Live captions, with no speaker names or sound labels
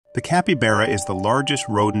The capybara is the largest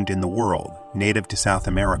rodent in the world, native to South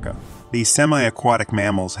America. These semi-aquatic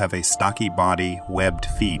mammals have a stocky body, webbed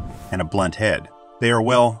feet, and a blunt head. They are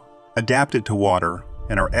well adapted to water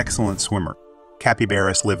and are excellent swimmers.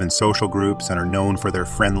 Capybaras live in social groups and are known for their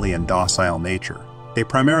friendly and docile nature. They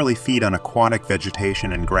primarily feed on aquatic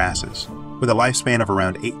vegetation and grasses. With a lifespan of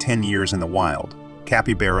around 8–10 years in the wild,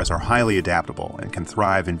 capybaras are highly adaptable and can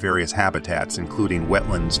thrive in various habitats, including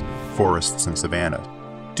wetlands, forests, and savanna.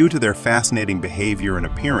 Due to their fascinating behavior and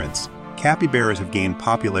appearance, capybaras have gained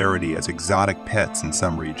popularity as exotic pets in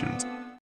some regions.